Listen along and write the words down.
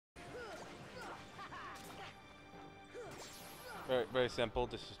Very, very simple.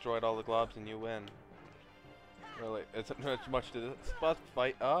 Just destroyed all the globs and you win. Really, it's not much to this boss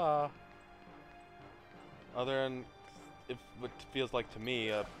fight. Other than what feels like to me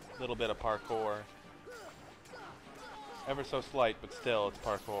a little bit of parkour. Ever so slight, but still, it's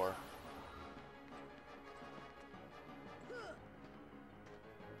parkour.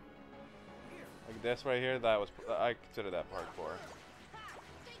 Like this right here, that was I consider that parkour.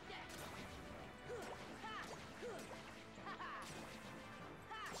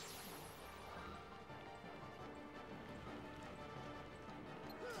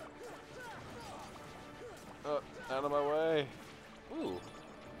 Out of my way. Ooh.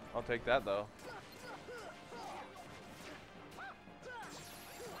 I'll take that though.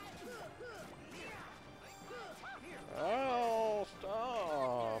 Oh,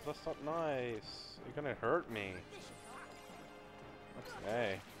 stop. That's not nice. You're gonna hurt me.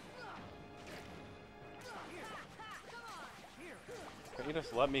 Okay. Can you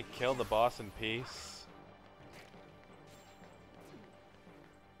just let me kill the boss in peace?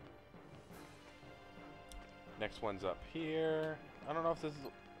 Next one's up here. I don't know if this is...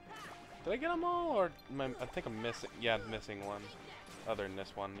 Did I get them all, or I think I'm missing... Yeah, I'm missing one. Other than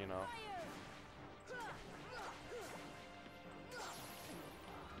this one, you know.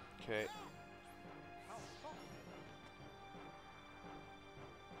 Okay.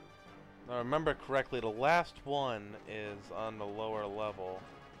 Now, remember correctly, the last one is on the lower level.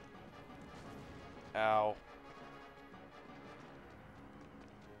 Ow.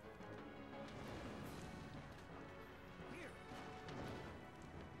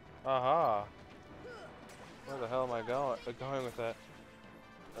 Aha! Where the hell am I going with that?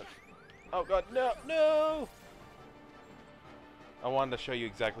 Oh god, no! No! I wanted to show you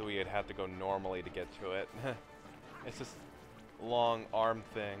exactly where you'd have to go normally to get to it. It's this long arm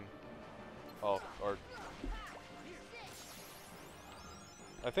thing. Oh, or...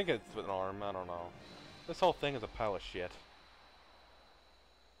 I think it's an arm, I don't know. This whole thing is a pile of shit.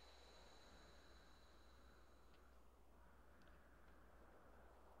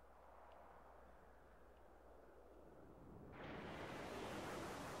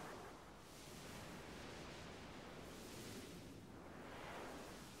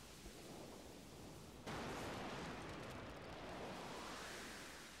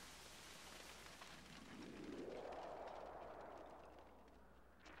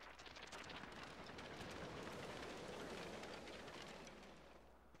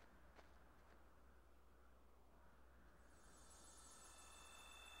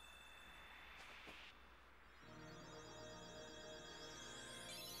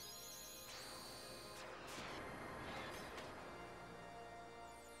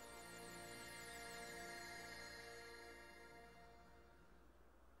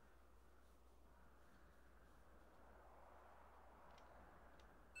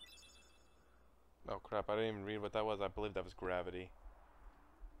 Oh crap, I didn't even read what that was. I believe that was gravity.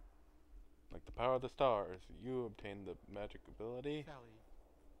 Like the power of the stars, you obtain the magic ability. Sally,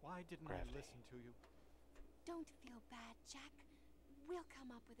 why didn't Gravity. I listen to you? Don't feel bad, Jack. We'll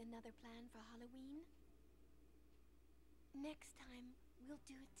come up with another plan for Halloween. Next time, we'll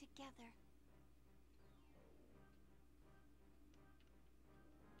do it together.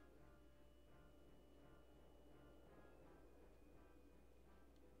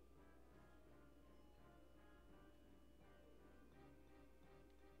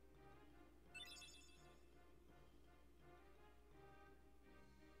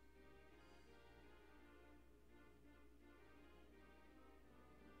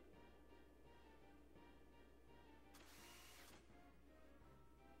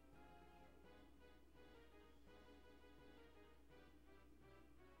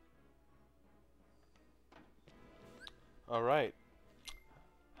 Alright.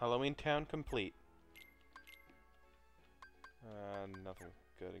 Halloween Town complete. Nothing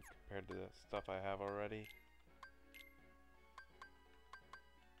good compared to the stuff I have already.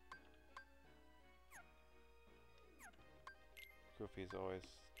 Goofy's always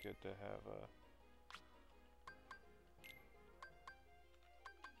good to have a...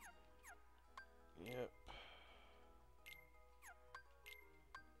 Yep.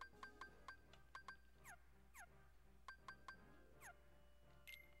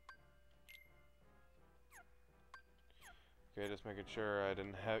 Okay, just making sure I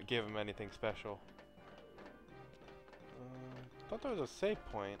didn't give him anything special. Thought there was a save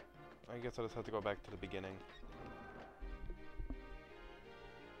point. I guess I just have to go back to the beginning.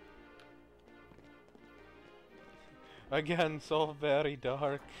 Again, so very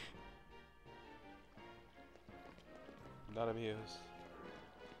dark. Not amused.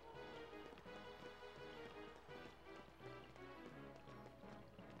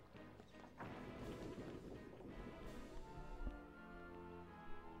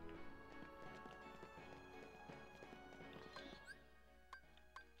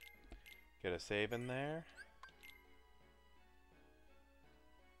 Get a save in there.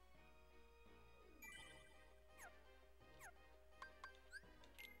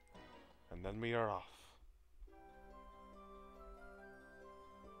 And then we are off.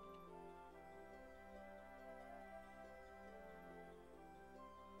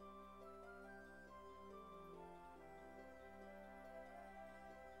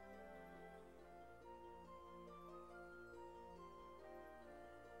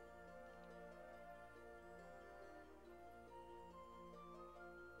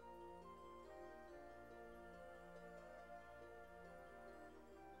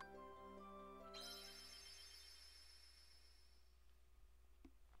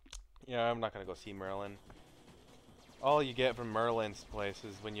 Yeah, I'm not gonna go see Merlin. All you get from Merlin's place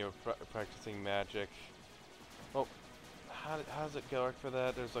is when you're practicing magic. Oh, how does it go for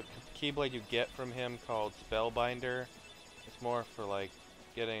that? There's a keyblade you get from him called Spellbinder. It's more for like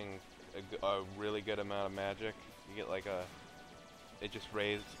getting a really good amount of magic. You get like it just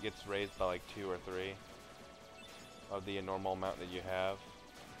gets raised by like 2 or 3 of the normal amount that you have.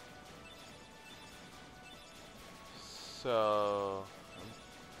 So,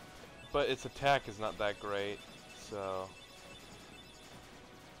 but its attack is not that great, so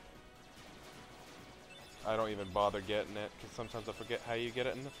I don't even bother getting it, because sometimes I forget how you get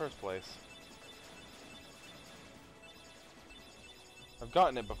it in the first place. I've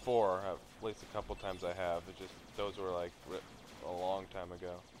gotten it before, at least a couple times I have, it just, those were like a long time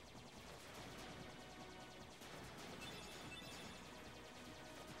ago.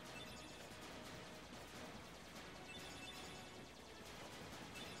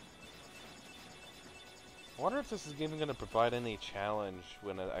 I wonder if this is even going to provide any challenge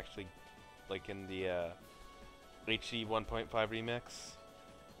when it actually, like in the HD 1.5 remix,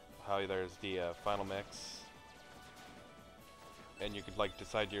 how there's the final mix, and you could like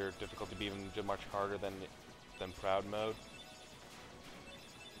decide your difficulty to be even much harder than Proud mode.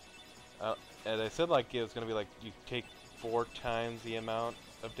 And they said like it was going to be like you take 4 times the amount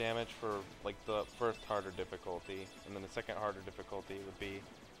of damage for like the first harder difficulty, and then the second harder difficulty would be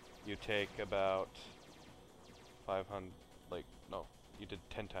you take about 500, like, no, you did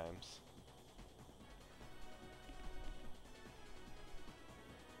 10 times.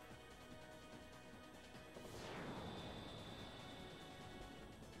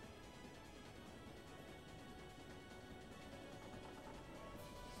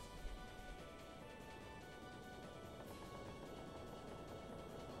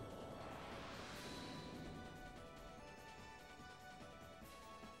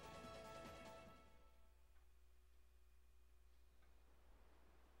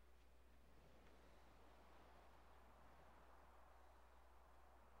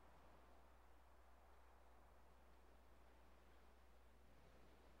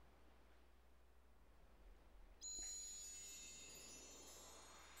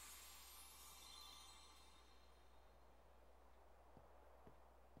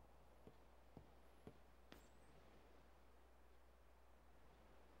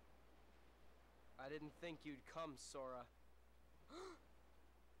 I didn't think you'd come, Sora.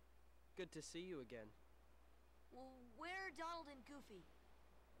 Good to see you again. Well, where are Donald and Goofy?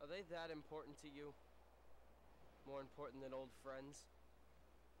 Are they that important to you? More important than old friends?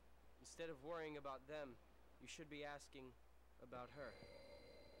 Instead of worrying about them, you should be asking about her.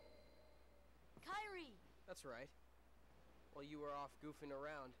 Kyrie! That's right. While you were off goofing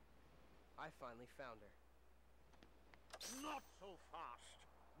around, I finally found her. Not so fast.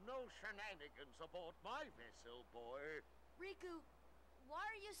 No shenanigans aboard my vessel, boy. Riku, why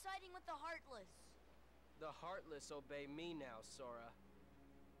are you siding with the Heartless? The Heartless obey me now, Sora.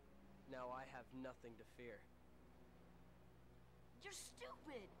 Now I have nothing to fear. You're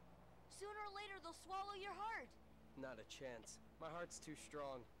stupid! Sooner or later they'll swallow your heart! Not a chance. My heart's too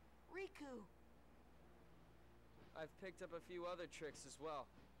strong. Riku! I've picked up a few other tricks as well.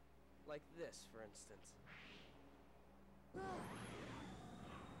 Like this, for instance.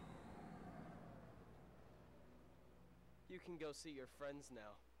 You can go see your friends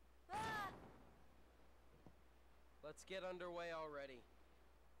now. Ah! Let's get underway already.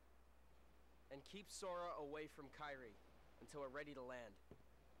 And keep Sora away from Kyrie until we're ready to land.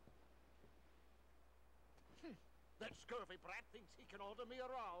 That scurvy brat thinks he can order me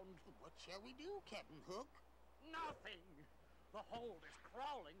around. What shall we do, Captain Hook? Nothing. The hold is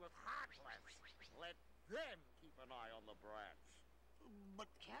crawling with Heartless. Let them keep an eye on the brats.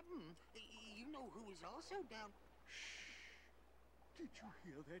 But, Captain, you know who is also down... Did you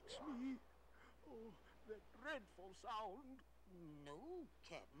hear that, Smee? Oh, that dreadful sound. No,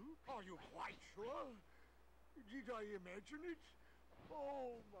 Captain. Are you quite sure? Did I imagine it?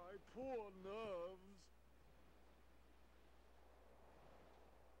 Oh, my poor nerves.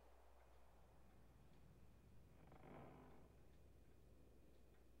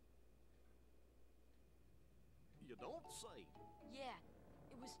 You don't say. Yeah,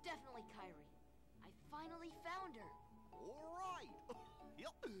 it was definitely Kyrie. I finally found her. All right.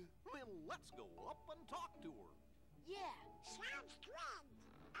 Yep. Then let's go up and talk to her. Yeah. Sounds good.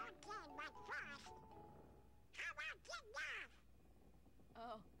 Okay, but first, how about get off?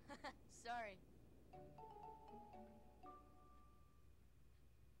 Oh, sorry.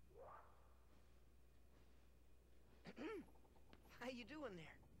 How you doing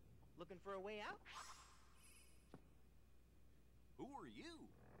there? Looking for a way out? Who are you?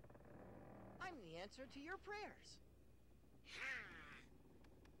 I'm the answer to your prayers.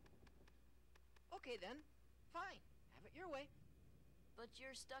 Okay then, fine. Have it your way. But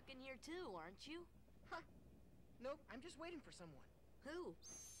you're stuck in here too, aren't you? Huh. Nope, I'm just waiting for someone. Who?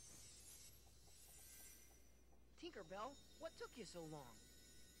 Tinkerbell, what took you so long?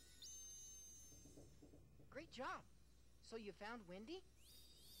 Great job. So you found Wendy?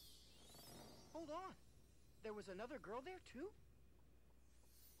 Hold on. There was another girl there too?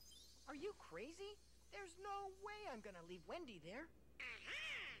 Are you crazy? There's no way I'm gonna leave Wendy there.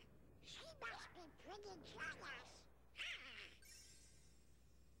 She must be pretty jealous.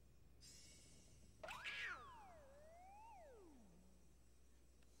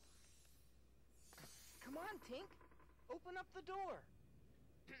 Come on, Tink. Open up the door.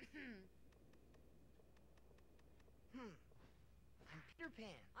 I'm Peter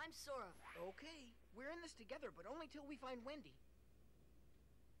Pan. I'm Sora. Okay, we're in this together, but only till we find Wendy.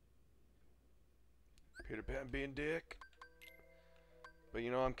 Peter Pan being dick. But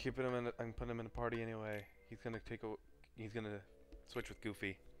you know, I'm keeping him in. I'm putting him in a party anyway. He's gonna He's gonna switch with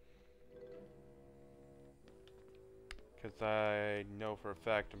Goofy. Because I know for a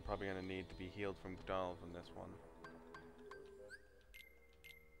fact I'm probably gonna need to be healed from Donald in this one.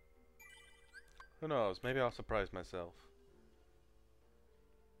 Who knows? Maybe I'll surprise myself.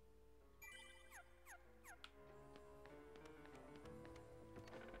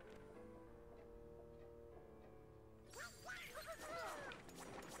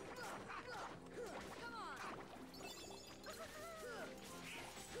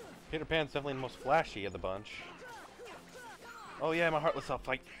 Peter Pan's definitely the most flashy of the bunch. Oh yeah, my heartless self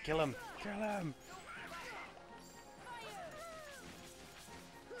fight. Kill him! Kill him!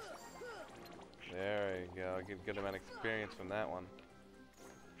 There you go. I get a good amount of experience from that one.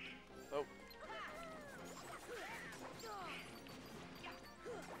 Oh.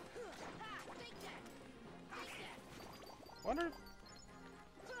 Wonder.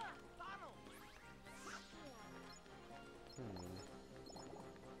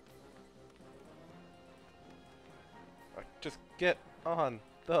 Just get on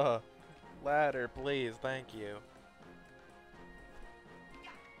the ladder, please. Thank you.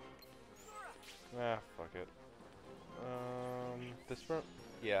 Ah, fuck it. This room?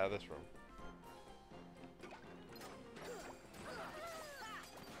 Yeah, this room.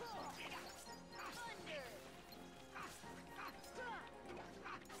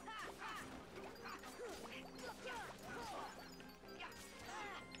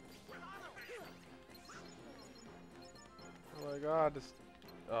 Oh my god, this...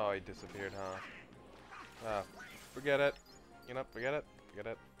 Oh, he disappeared, huh? Ah, forget it. You know, forget it. Forget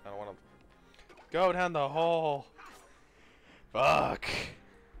it. I don't want to... Go down the hole! Fuck!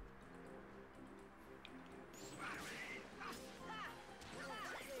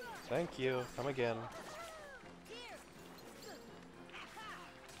 Thank you. Come again.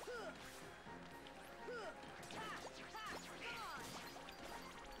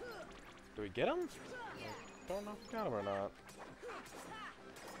 Do we get him? I don't know if we got him or not.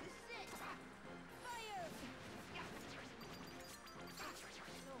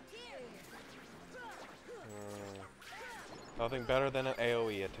 Nothing better than an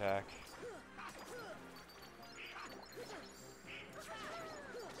AoE attack.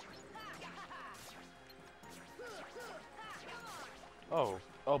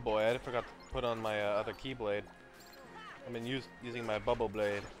 Oh boy, I forgot to put on my other Keyblade. I've been using my Bubble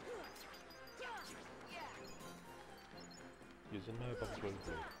Blade. Using my Bubble Blade.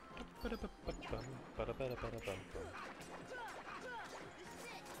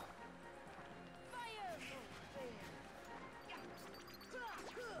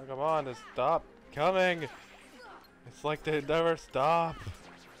 Oh, come on, just stop coming! It's like they never stop.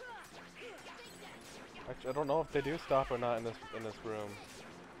 Actually, I don't know if they do stop or not in this room.